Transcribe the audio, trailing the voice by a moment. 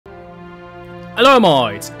Hello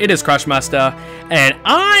mods, it is Crushmaster, and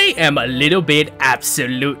I am a little bit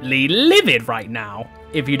absolutely livid right now.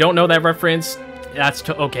 If you don't know that reference, that's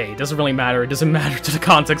okay, it doesn't really matter, it doesn't matter to the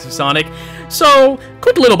context of Sonic. So,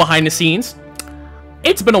 quick little behind the scenes.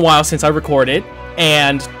 It's been a while since I recorded,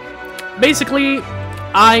 and basically,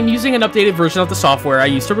 I'm using an updated version of the software I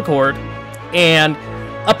used to record, and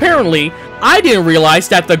apparently, I didn't realize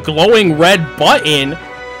that the glowing red button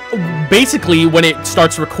basically, when it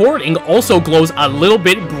starts recording, also glows a little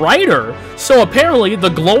bit brighter. So apparently, the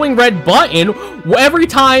glowing red button, every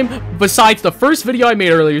time besides the first video I made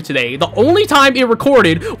earlier today, the only time it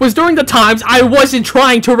recorded was during the times I wasn't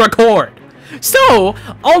trying to record. So,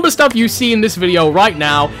 all the stuff you see in this video right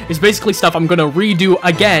now is basically stuff I'm gonna redo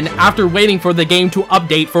again after waiting for the game to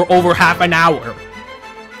update for over half an hour.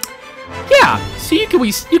 Yeah, so you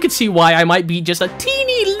can see why I might be just a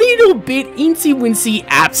teeny little bit incy-wincy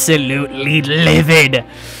absolutely livid.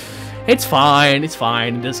 It's fine, it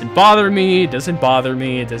doesn't bother me, it doesn't bother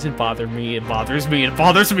me, it doesn't bother me, it bothers me, it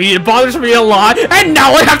bothers me, it bothers me a lot, and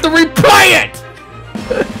now I have to replay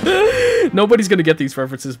it! Nobody's gonna get these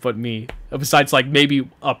references but me, besides like maybe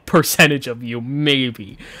a percentage of you,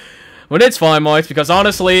 maybe. But it's fine, Mods, because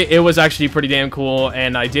honestly, it was actually pretty damn cool,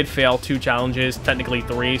 and I did fail 2 challenges, technically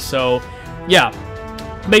 3, so, yeah.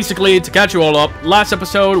 Basically, to catch you all up, last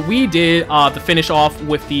episode, we did the finish off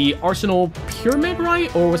with the Arsenal Pyramid,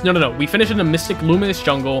 right? Or was, no, we finished in the Mystic Luminous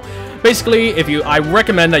Jungle. Basically, I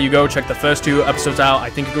recommend that you go check the first 2 episodes out. I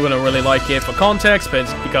think you're gonna really like it for context,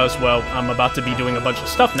 because, well, I'm about to be doing a bunch of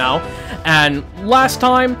stuff now. And last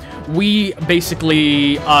time, we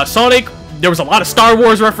basically, Sonic, there was a lot of Star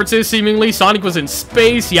Wars references, seemingly. Sonic was in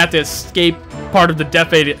space. He had to escape part of the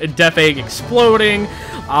Death Egg exploding.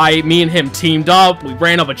 Me and him teamed up. We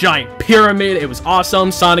ran up a giant pyramid. It was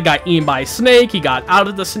awesome. Sonic got eaten by a snake. He got out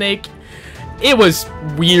of the snake. It was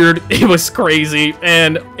weird. It was crazy.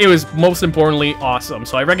 And it was, most importantly, awesome.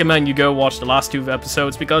 So I recommend you go watch the last 2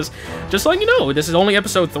 episodes because, just so you know, this is only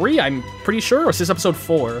episode 3, I'm pretty sure. Or is this episode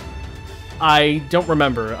 4? I don't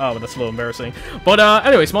remember. Oh, that's a little embarrassing. But,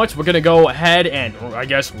 anyways, Mods, we're gonna go ahead and, I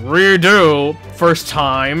guess, redo, first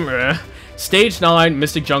time, Stage 9,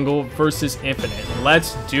 Mystic Jungle versus Infinite.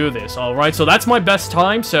 Let's do this, alright? So that's my best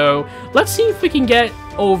time, so let's see if we can get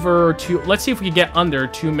let's see if we can get under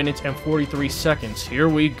 2 minutes and 43 seconds. Here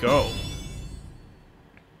we go.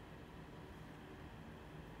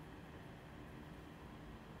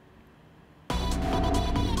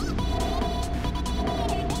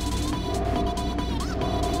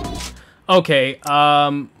 Okay,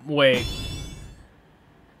 wait.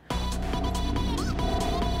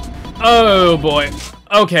 Oh boy.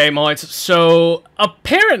 Okay, Mods, so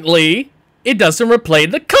apparently it doesn't replay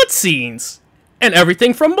the cutscenes and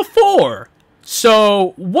everything from before.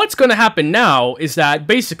 So what's gonna happen now is that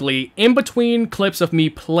basically in between clips of me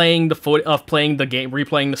playing the game,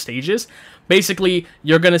 replaying the stages, basically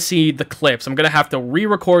you're gonna see the clips. I'm gonna have to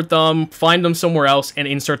re-record them, find them somewhere else, and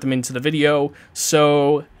insert them into the video.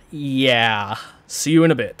 So yeah, see you in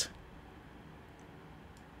a bit.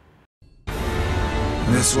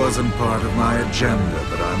 This wasn't part of my agenda,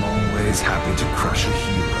 but I'm always happy to crush a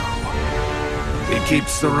hero. It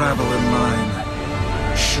keeps the rabble in line,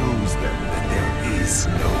 shows them that there is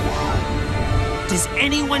no hope. Does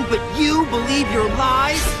anyone but you believe your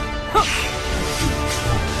lies?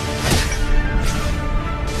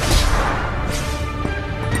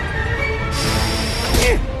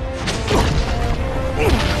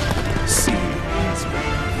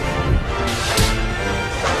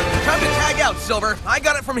 Time to tag out, Silver. I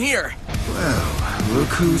got it from here. Well, look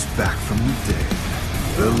who's back from the dead.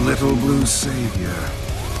 The little blue savior.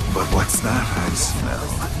 But what's that I smell?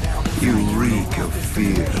 You reek of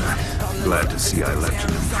fear. Glad to see I left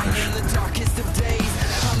an impression.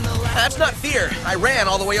 That's not fear. I ran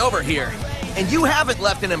all the way over here. And you haven't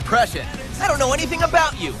left an impression. I don't know anything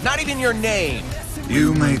about you, not even your name.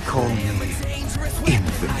 You may call me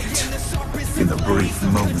Infinite. In the brief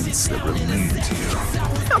moments that remain to you.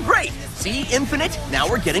 Oh, great! See, Infinite? Now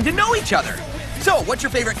we're getting to know each other. So, what's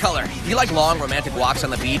your favorite color? Do you like long, romantic walks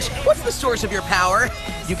on the beach? What's the source of your power?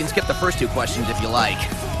 You can skip the first 2 questions if you like.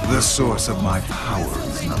 The source of my power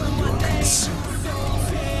is none of your concern.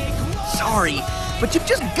 Sorry, but you've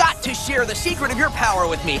just got to share the secret of your power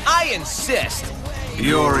with me. I insist.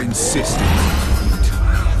 You're insisting.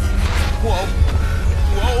 Whoa.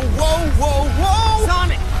 Whoa, whoa, whoa, whoa!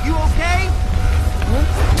 Sonic, you okay?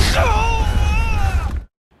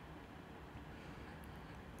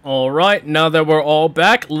 Alright, now that we're all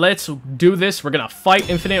back, let's do this. We're gonna fight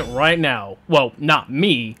Infinite right now. Well, not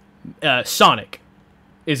me. Sonic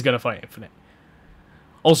is gonna fight Infinite.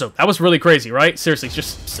 Also, that was really crazy, right? Seriously,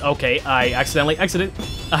 just... Okay, I accidentally exited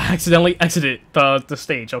the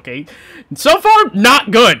stage, okay? So far,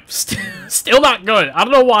 not good. Still not good. I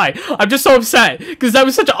don't know why. I'm just so upset, because that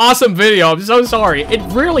was such an awesome video. I'm so sorry. It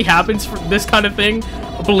rarely happens for this kind of thing,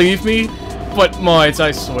 believe me. But, mods,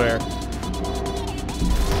 I swear.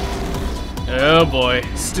 Oh, boy.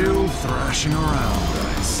 Still thrashing around,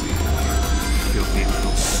 I see. Filthy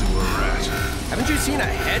little sewer rat. Haven't you seen a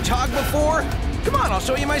hedgehog before? Come on, I'll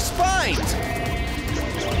show you my spines.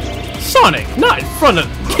 Sonic, not in front of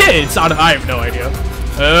kids. I have no idea.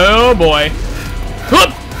 Oh boy.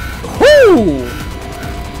 Hup! Whoo!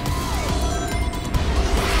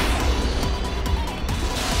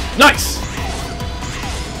 Nice.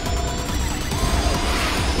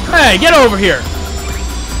 Hey, get over here.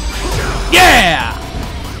 Yeah.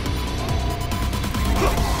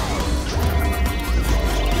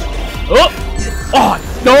 Oh. Oh,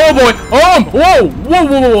 no, boy. Whoa, whoa, whoa,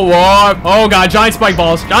 whoa, whoa. Oh, God, giant spike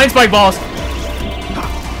balls. Giant spike balls.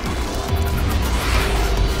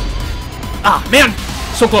 Ah, man.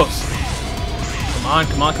 So close. Come on,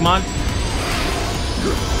 come on, come on.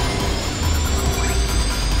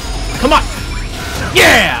 Come on.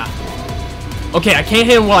 Yeah. Okay, I can't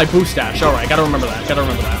hit him while I boost dash. All right, gotta remember that. Gotta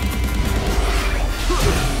remember that.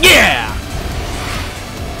 Yeah.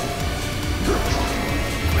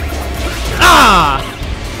 Ah!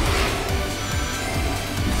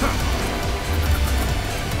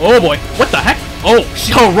 Oh boy, what the heck? Oh,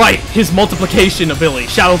 right, his multiplication ability,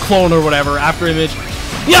 shadow clone or whatever, after image.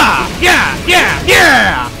 Yeah, yeah, yeah,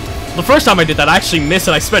 yeah! The first time I did that, I actually missed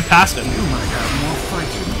and I sped past him. You might have more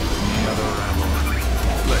fighting than the other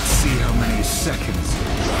rabble. Let's see how many seconds you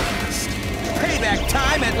last. Payback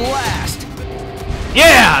time at last.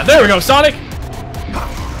 Yeah, there we go, Sonic.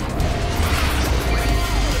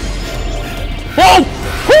 Whoa!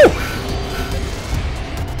 Whoo!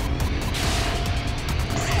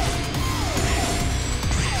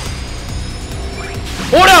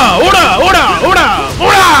 Ora! Ora! Ora! Ora!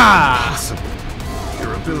 Ora! Awesome.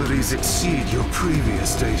 Your abilities exceed your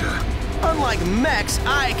previous data. Unlike mechs,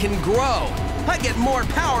 I can grow. I get more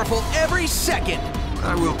powerful every second.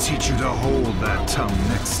 I will teach you to hold that tongue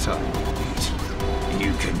next time we meet.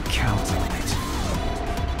 You can count on it.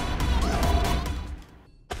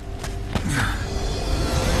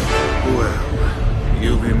 Well,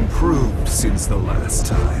 you've improved since the last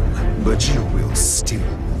time, but you will still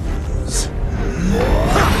lose.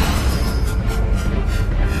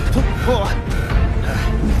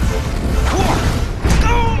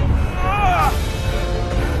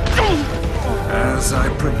 As I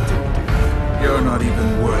predicted, you're not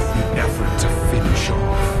even worth the effort to finish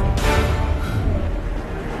off.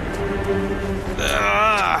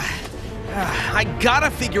 I gotta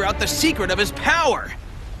figure out the secret of his power.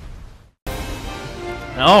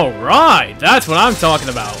 Alright, that's what I'm talking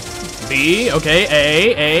about. B, okay,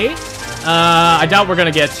 A. I doubt we're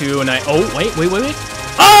gonna get to an I. Oh, wait.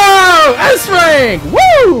 Oh! S-Ring!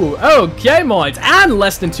 Woo! Okay, mods. And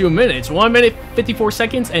less than 2 minutes. 1 minute, 54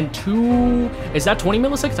 seconds, and 2... Is that 20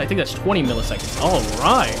 milliseconds? I think that's 20 milliseconds.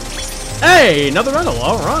 Alright. Hey, another medal.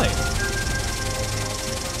 Alright.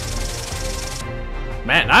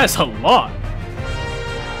 Man, that is a lot.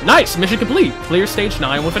 Nice, mission complete. Clear stage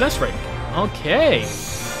 9 with an S-Ring. Okay.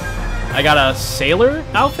 I got a sailor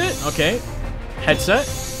outfit. Okay. Headset.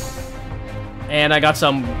 And I got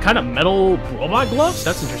some kind of metal robot gloves.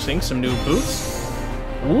 That's interesting. Some new boots.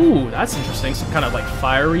 Ooh, that's interesting. Some kind of like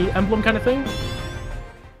fiery emblem kind of thing.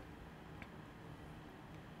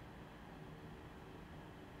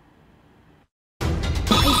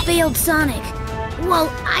 I failed Sonic. Well,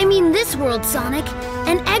 I mean this world, Sonic.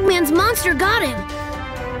 And Eggman's monster got him.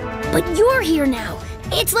 But you're here now.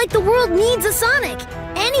 It's like the world needs a Sonic.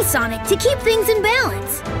 Any Sonic to keep things in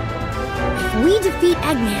balance. If we defeat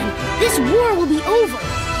Eggman, this war will be over.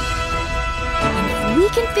 And if we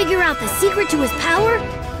can figure out the secret to his power,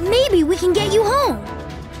 maybe we can get you home.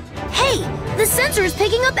 Hey, the sensor is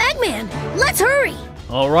picking up Eggman. Let's hurry.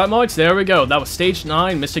 Alright, mods, there we go. That was stage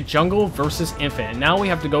 9, Mystic Jungle versus Infinite. Now we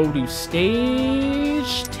have to go to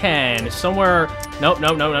stage 10. Somewhere...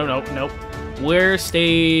 Nope. Where's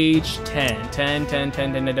stage 10? 10.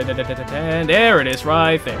 There it is,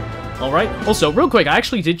 right there. Alright. Also, real quick, I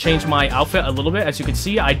actually did change my outfit a little bit. As you can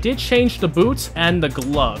see, I did change the boots and the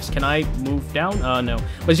gloves. Can I move down? No.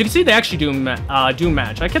 But as you can see, they actually do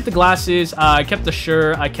match. I kept the glasses, I kept the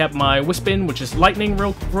shirt, I kept my Wispin, which is lightning,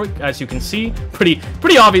 real quick. As you can see, pretty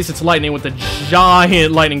obvious it's lightning with the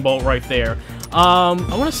giant lightning bolt right there. I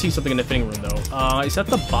want to see something in the fitting room, though. Is that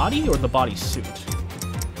the body or the bodysuit?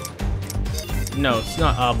 No, it's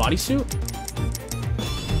not a bodysuit.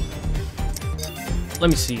 let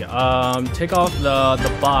me see. Take off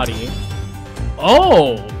the body.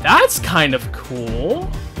 Oh, that's kind of cool.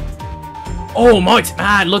 Oh, Moits,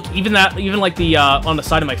 man, look, even like the on the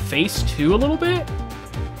side of my face too, a little bit.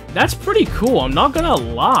 That's pretty cool. I'm not gonna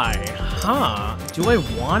lie. Huh? Do I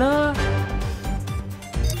wanna?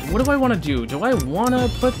 What do I want to do? Do I want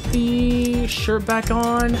to put the shirt back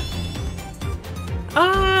on?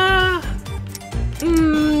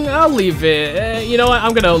 I'll leave it. You know what?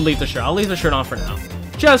 I'm gonna leave the shirt. I'll leave the shirt on for now.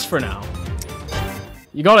 Just for now.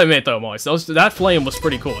 You gotta admit though, Moist, that flame was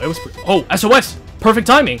pretty cool. It was oh, SOS! Perfect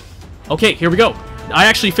timing! Okay, here we go. I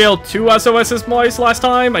actually failed 2 SOSs, Moist, last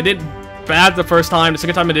time. I did bad the first time. The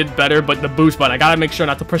second time I did better, but the boost button. I gotta make sure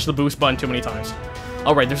not to push the boost button too many times.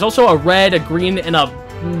 Alright, there's also a red, a green, and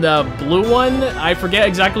the blue one. I forget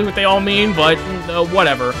exactly what they all mean, but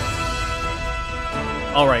whatever.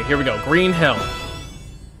 Alright, here we go. Green Hill.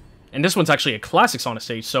 And this one's actually a classic Sonic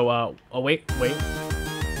stage, so, oh, wait.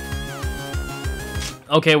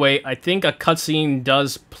 Okay, wait, I think a cutscene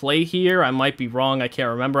does play here. I might be wrong, I can't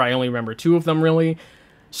remember. I only remember 2 of them, really.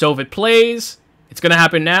 So if it plays, it's gonna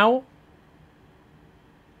happen now.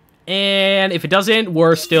 And if it doesn't,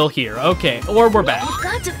 we're still here. Okay, or we're back. You've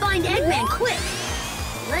got to find Eggman quick.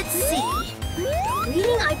 Let's see. The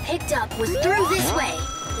reading I picked up was through this way.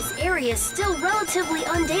 This area is still relatively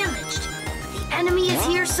undamaged. The enemy is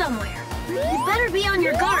here somewhere. You better be on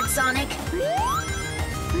your guard, Sonic.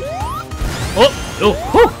 Oh,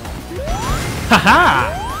 whew.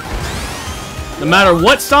 Haha! No matter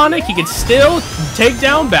what Sonic, he can still take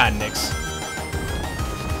down Badniks.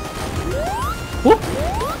 Whoop.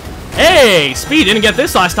 Hey, Speed didn't get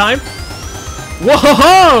this last time.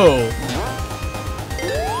 Whoa!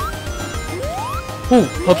 Ooh,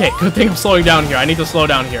 okay, good thing I'm slowing down here. I need to slow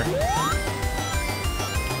down here.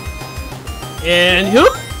 And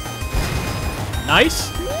whoop! Nice.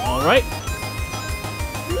 All right.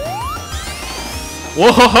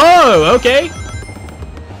 Whoa, okay.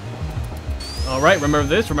 Alright, remember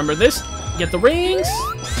this. Get the rings.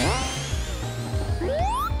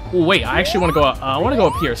 Oh, wait, I actually want to go up. I want to go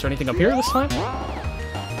up here. Is there anything up here this time?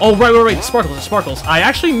 Oh, right. The sparkles. I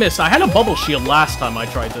actually missed. I had a bubble shield last time I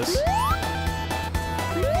tried this.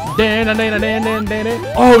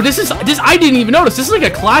 Oh, this I didn't even notice. This is like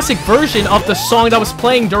a classic version of the song that was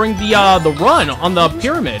playing during the run on the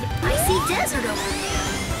pyramid. I see desert over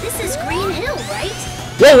there. This is Green Hill, right?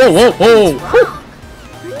 Whoa.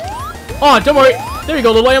 Oh, don't worry. There you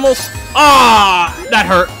go, little animals. Ah, that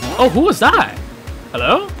hurt. Oh, who was that?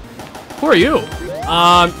 Hello? Who are you?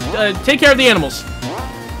 Take care of the animals.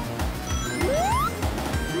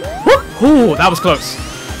 Ooh, that was close.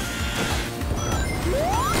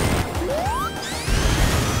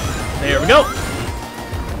 There we go.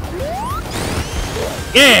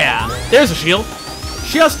 Yeah, there's a shield.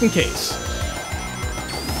 Just in case.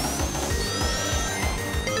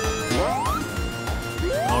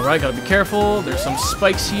 Alright, gotta be careful. There's some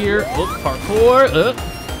spikes here. Oh, parkour.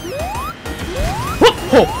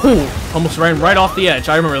 Oh, almost ran right off the edge.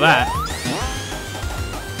 I remember that.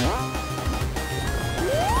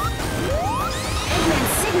 Eggman's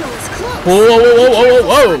signal is close.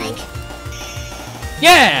 Whoa.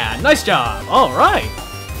 Yeah, nice job. Alright.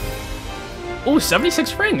 Oh,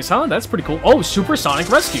 76 rings, huh? That's pretty cool. Oh, Supersonic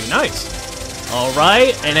Rescue. Nice.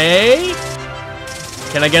 Alright, an A.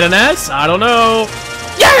 Can I get an S? I don't know.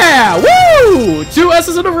 Yeah! Woo! 2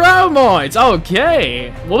 S's in a row, Moins.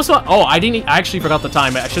 Okay. What was my... Oh, I actually forgot the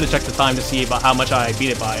time. I should have checked the time to see about how much I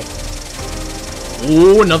beat it by.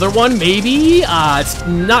 Ooh, another one, maybe? It's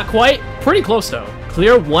not quite. Pretty close, though.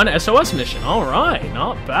 Clear 1 SOS mission. Alright,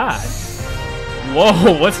 not bad.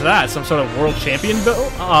 Whoa, what's that? Some sort of world champion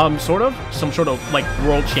belt? Sort of? Some sort of, like,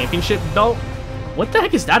 world championship belt? What the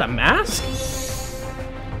heck is that, a mask?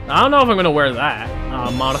 I don't know if I'm gonna wear that.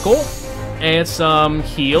 Monocle. And some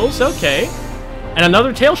heels, okay. And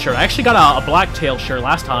another tail shirt. I actually got a black tail shirt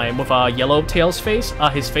last time with a yellow tail's face,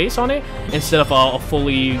 his face on it, instead of a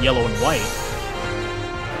fully yellow and white.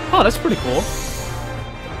 Oh, that's pretty cool.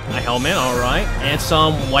 A helmet, alright. And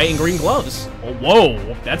some white and green gloves. Oh,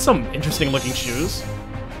 whoa, that's some interesting looking shoes.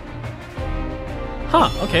 Huh,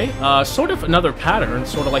 okay. Sort of another pattern,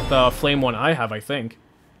 sort of like the flame one I have, I think.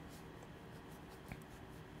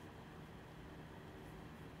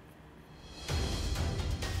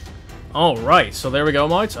 Alright, so there we go,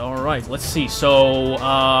 Mods. Alright, let's see. So,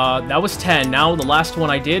 that was 10. Now, the last one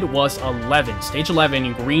I did was 11. Stage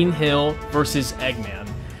 11, Green Hill versus Eggman.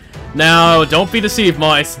 Now, don't be deceived,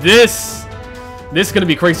 Mods. This is gonna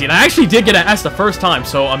be crazy. And I actually did get an S the first time,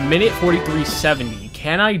 so 1:43.70.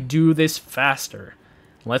 Can I do this faster?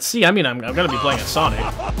 Let's see. I mean, I'm gonna be playing as Sonic.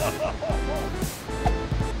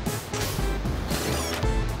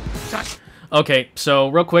 Okay, so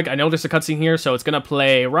real quick, I know there's a cutscene here, so it's gonna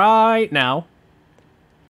play right now.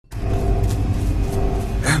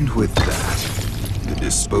 And with that, the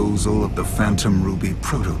disposal of the Phantom Ruby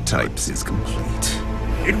prototypes is complete.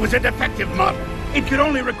 It was a defective model. It could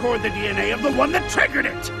only record the DNA of the one that triggered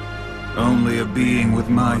it. Only a being with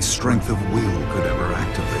my strength of will could ever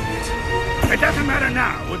activate it. It doesn't matter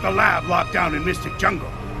now with the lab locked down in Mystic Jungle.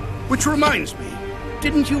 Which reminds me,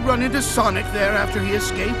 didn't you run into Sonic there after he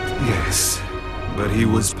escaped? Yes, but he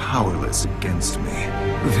was powerless against me.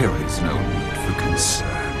 There is no need for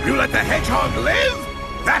concern. You let the hedgehog live?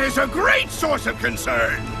 That is a great source of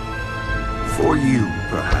concern! For you,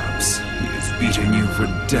 perhaps. He has beaten you for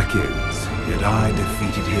decades, yet I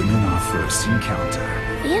defeated him in our first encounter.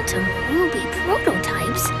 Phantom Ruby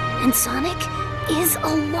prototypes? And Sonic is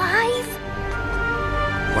alive?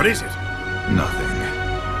 What is it? Nothing.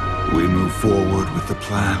 We move forward with the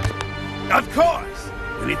plan. Of course!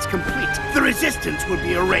 When it's complete, the resistance will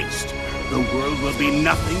be erased. The world will be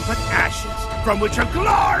nothing but ashes, from which a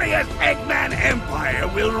glorious Eggman empire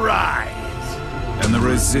will rise. And the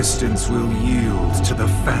resistance will yield to the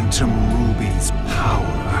Phantom Ruby's power.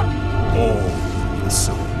 All will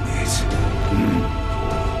submit.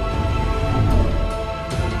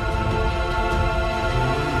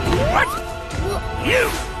 What? You!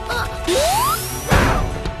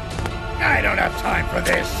 I don't have time for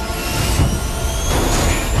this.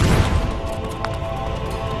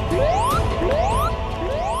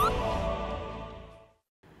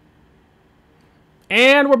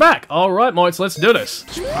 And we're back. All right, Moits, let's do this.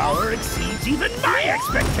 Power exceeds even my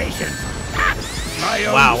expectations.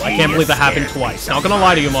 Wow, I can't believe that happened twice. Not gonna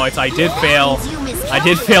lie to you, Moits, I did fail. I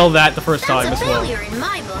did fail that the first time as well. Failure in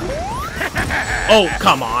my book. Oh,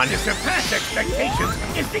 come on. To surpass expectations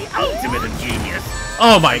is the ultimate of genius.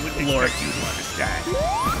 Oh my I wouldn't lord. expect you to understand.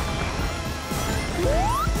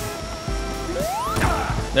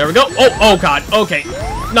 There we go. Oh god. Okay.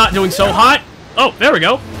 Not doing so hot. Oh, there we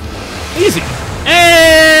go. Easy. And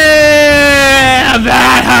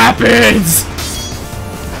that happens.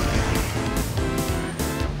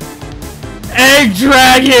 Egg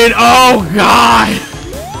Dragon. Oh god.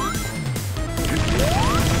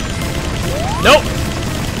 Nope.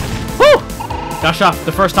 Woo. Got shot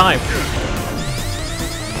the first time.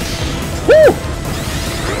 Woo.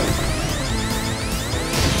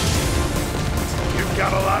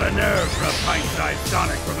 Got a lot of nerve for a pint-sized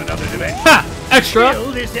Sonic from another dimension. Ha! Extra!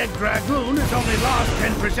 Still, this Egg Dragoon has only lost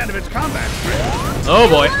 10% of its combat strength. Oh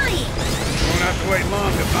boy. Won't have to wait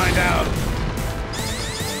long to find out.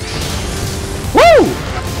 Woo!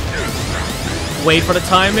 Wait for the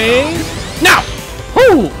timing. Now!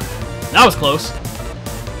 Woo! That was close.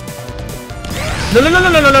 No.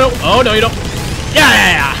 Oh, no, you don't.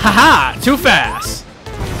 Yeah. Haha! Too fast.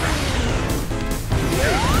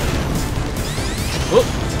 Oh.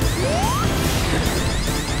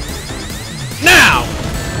 Now!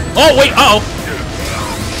 Oh, wait, uh-oh.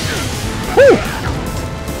 Woo!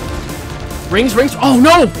 Rings. Oh,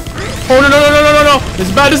 no! Oh, no. This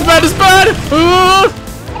is bad.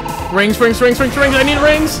 Rings. I need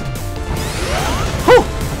rings. Whew.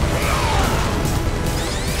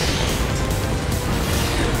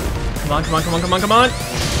 Come on.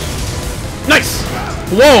 Nice!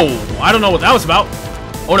 Whoa! I don't know what that was about.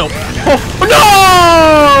 Oh no! Oh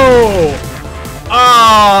no!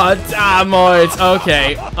 Ah, damn it!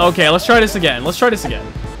 Okay, let's try this again.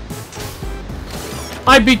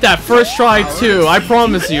 I beat that first try too. I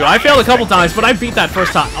promise you. I failed a couple times, but I beat that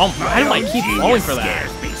first time. Oh, why do I keep falling for that?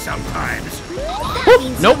 Sometimes. That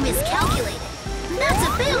means Nope. you miscalculated. That's a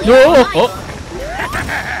failure. No! in my book.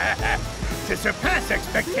 To surpass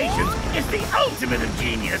expectations is the ultimate of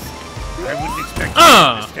genius. I wouldn't expect you to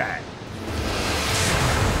understand.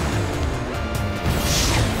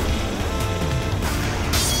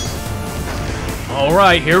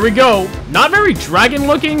 Alright, here we go. Not very dragon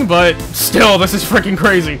looking, but still, this is freaking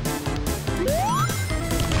crazy.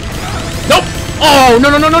 Nope! Oh, no!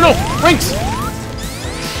 Rings!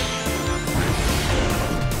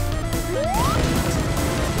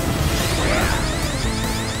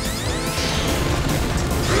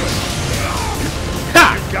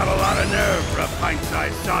 Ha! Got a lot of nerve for a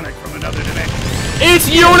pint-sized Sonic from another dimension. It's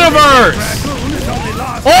Universe! Dragoon has only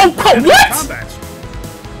lost Oh, 10% of what? its combat.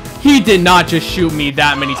 He did not just shoot me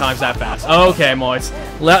that many times that fast. Okay, Moits.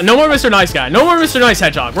 No more Mr. Nice Guy. No more Mr. Nice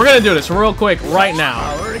Hedgehog. We're gonna do this real quick right now.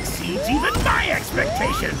 Power exceeds even my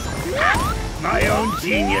expectations. My own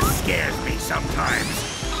genius scares me sometimes.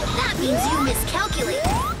 That means you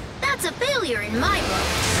miscalculated. That's a failure in my book.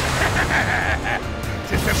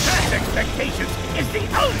 To surpass expectations is the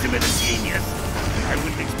ultimate of genius. I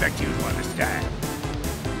wouldn't expect you to understand.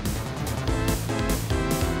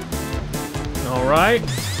 Alright.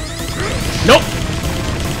 Nope!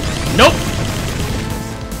 Nope!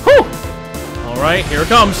 Whew! Alright, here it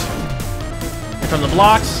comes. Here come the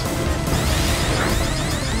blocks.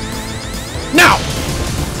 Now!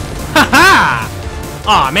 Ha-ha!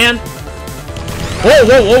 Aw, man. Whoa,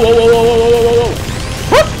 whoa, whoa, whoa, whoa, whoa, whoa,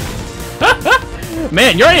 whoa, whoa, whoa!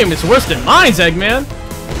 Man, your aim is worse than mine, Eggman.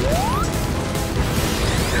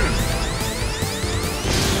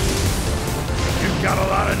 You've got a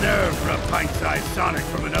lot of nerve for a pint-sized Sonic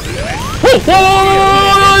from another dimension. Whoa, whoa,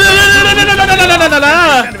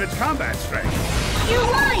 whoa, Of its combat strength. You're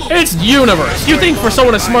lying! it's universe. You think for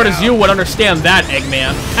someone as smart as you would understand that,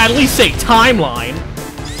 Eggman? At least say timeline.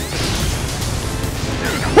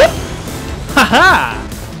 Whoop! Haha!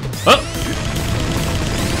 Oh.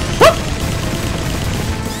 Whoop!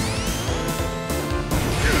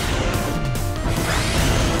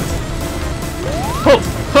 Oh.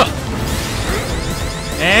 Huh.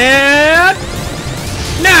 And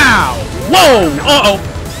now! Whoa! Uh-oh!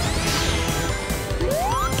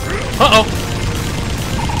 Uh-oh!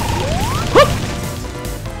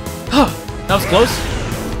 That was close.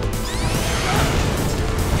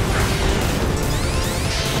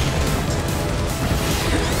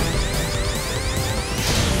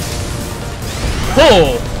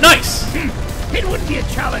 Oh, nice! It wouldn't be a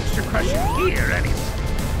challenge to crush you here, anyway.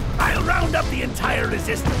 I'll round up the entire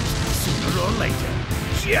resistance sooner or later.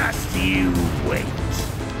 Just you wait.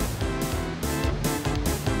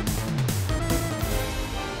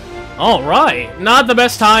 Alright, not the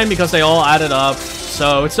best time because they all added up,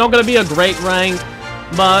 so it's not gonna be a great rank,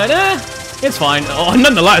 but it's fine. Oh,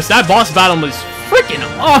 nonetheless, that boss battle is freaking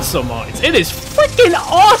awesome, Mods. It is freaking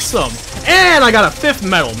awesome! And I got a 5th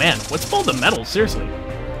medal. Man, what's all the medals? Seriously.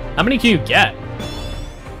 How many can you get?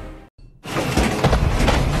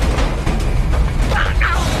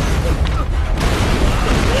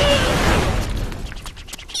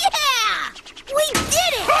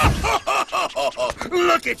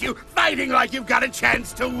 Look at you, fighting like you've got a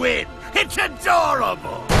chance to win. It's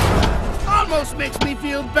adorable. Almost makes me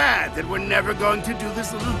feel bad that we're never going to do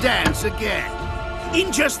this little dance again.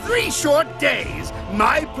 In just 3 short days,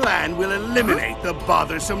 my plan will eliminate the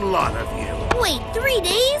bothersome lot of you. Wait, 3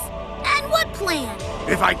 days? And what plan?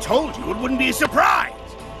 If I told you, it wouldn't be a surprise.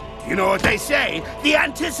 You know what they say, the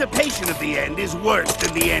anticipation of the end is worse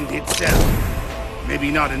than the end itself.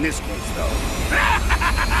 Maybe not in this case, though.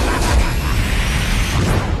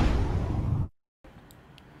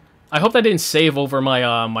 I hope that didn't save over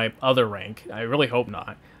my my other rank. I really hope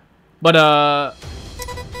not. But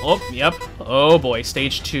oh, yep. Oh boy,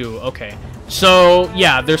 stage 2. Okay. So,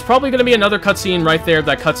 yeah, there's probably gonna be another cutscene right there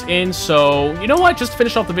that cuts in. So, you know what? Just to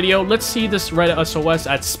finish off the video, let's see this red SOS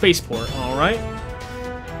at Spaceport. All right.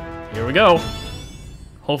 Here we go.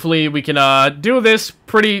 Hopefully we can do this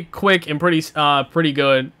pretty quick and pretty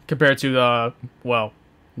good compared to the well,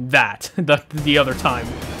 the other time.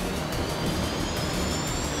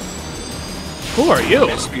 Who are you?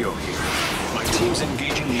 SBO here. My team's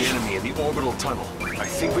engaging the enemy in the orbital tunnel. I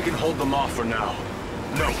think we can hold them off for now.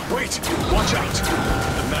 No, wait! Watch out!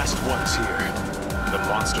 The masked one's here. The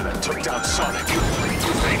monster that took down Sonic.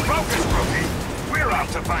 Stay focused, Rookie. We're out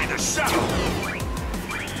to find a shuttle.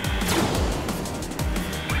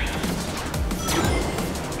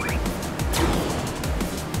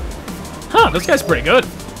 Huh, this guy's pretty good.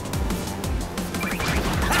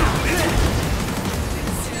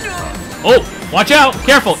 Oh, watch out!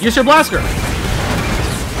 Careful! Use your blaster!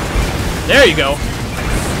 There you go.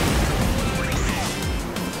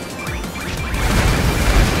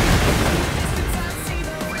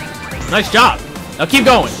 Nice job. Now keep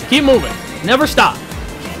going. Keep moving. Never stop.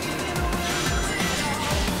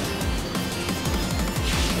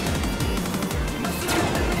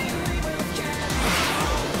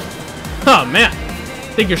 Oh, man.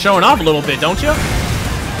 Think you're showing off a little bit, don't you?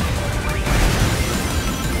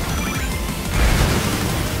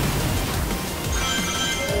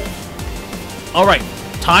 Alright,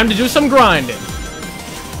 time to do some grinding.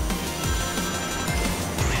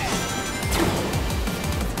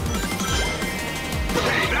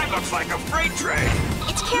 Hey, that looks like a freight train.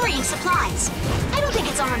 It's carrying supplies. I don't think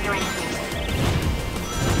it's armed or anything.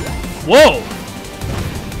 Whoa!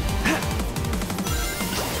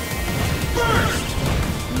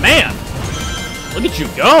 Man! Look at you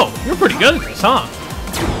go! You're pretty good at this, huh?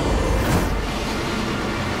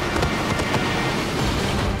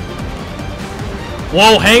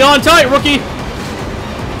 Whoa, hang on tight, rookie!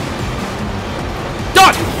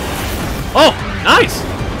 Done! Oh, nice!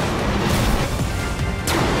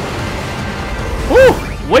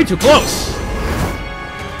 Woo! Way too close!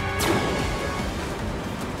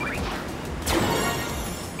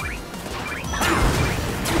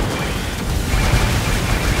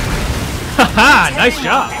 Yeah, nice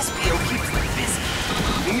job. SPO keeps them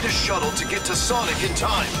busy. Need a shuttle to get to Sonic in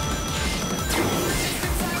time.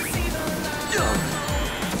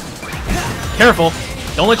 Careful.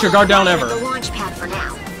 Don't let your guard down ever. The launch pad for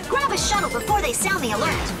now. Grab a shuttle before they sound the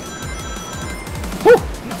alert. Whew.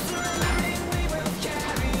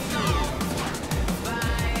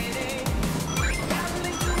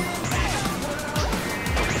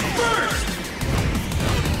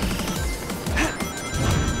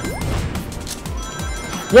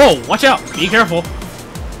 Whoa, watch out. Be careful.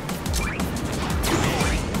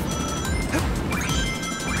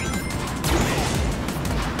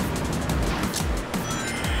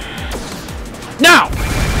 Now!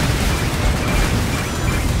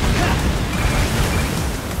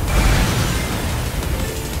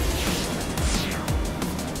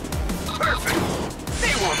 Perfect.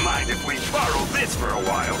 They won't mind if we borrow this for a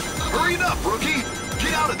while. Hurry it up, rookie.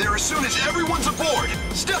 Get out of there as soon as everyone's aboard.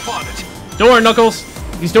 Step on it. Don't worry, Knuckles.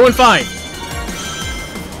 He's doing fine.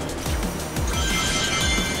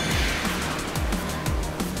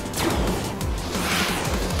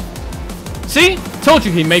 See? Told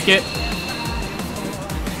you he'd make it.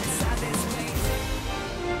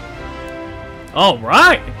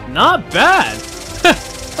 Alright. Not bad.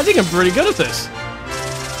 I think I'm pretty good at this.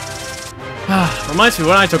 Reminds me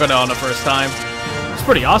when I took it on the first time. It's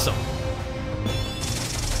pretty awesome.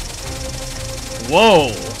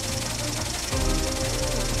 Whoa.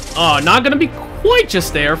 Not gonna be quite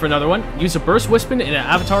just there for another one. Use a burst Wispin in an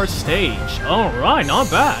avatar stage. Alright, not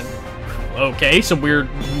bad. Okay, some weird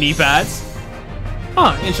knee pads.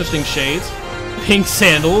 Huh, interesting shades. Pink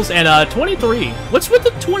sandals, and 23. What's with the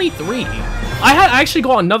 23? I had actually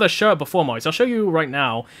got another shirt before mine, so I'll show you right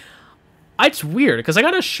now. It's weird, because I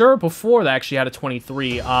got a shirt before that actually had a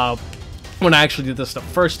 23, when I actually did this the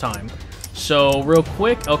first time. So, real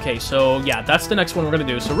quick, okay, so, yeah, that's the next one we're gonna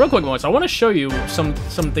do. So, real quick, I want to show you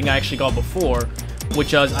something I actually got before,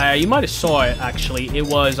 which was, you might have saw it, actually. It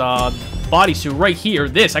was, bodysuit right here,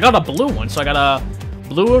 this. I got a blue one, so I got a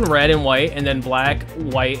blue and red and white, and then black,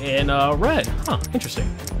 white, and, red. Huh, interesting.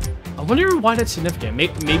 I wonder why that's significant.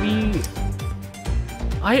 Maybe...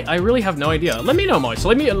 I really have no idea. Let me know, Moy. So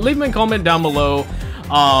leave me a comment down below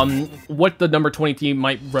what the number 23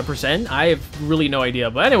 might represent. I have really no idea.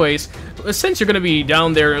 But anyways, since you're going to be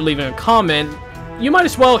down there leaving a comment, you might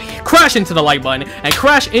as well crash into the like button and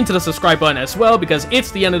crash into the subscribe button as well, because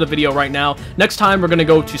it's the end of the video right now. Next time, we're going to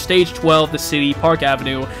go to Stage 12, the city, Park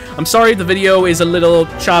Avenue. I'm sorry the video is a little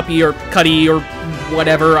choppy or cutty or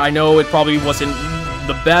whatever. I know it probably wasn't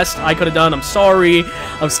the best I could have done. I'm sorry.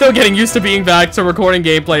 I'm still getting used to being back to recording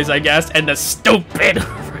gameplays, I guess, and the stupid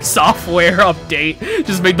software update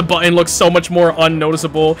just made the button look so much more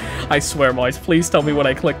unnoticeable. I swear, Moise, please tell me when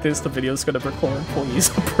I click this, the video's gonna record, please.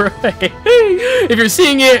 Pray. If you're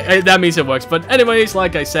seeing it, that means it works. But anyways,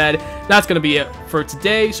 like I said, that's gonna be it for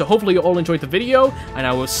today. So hopefully you all enjoyed the video, and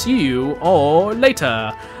I will see you all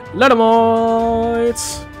later. Later,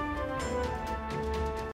 Moise.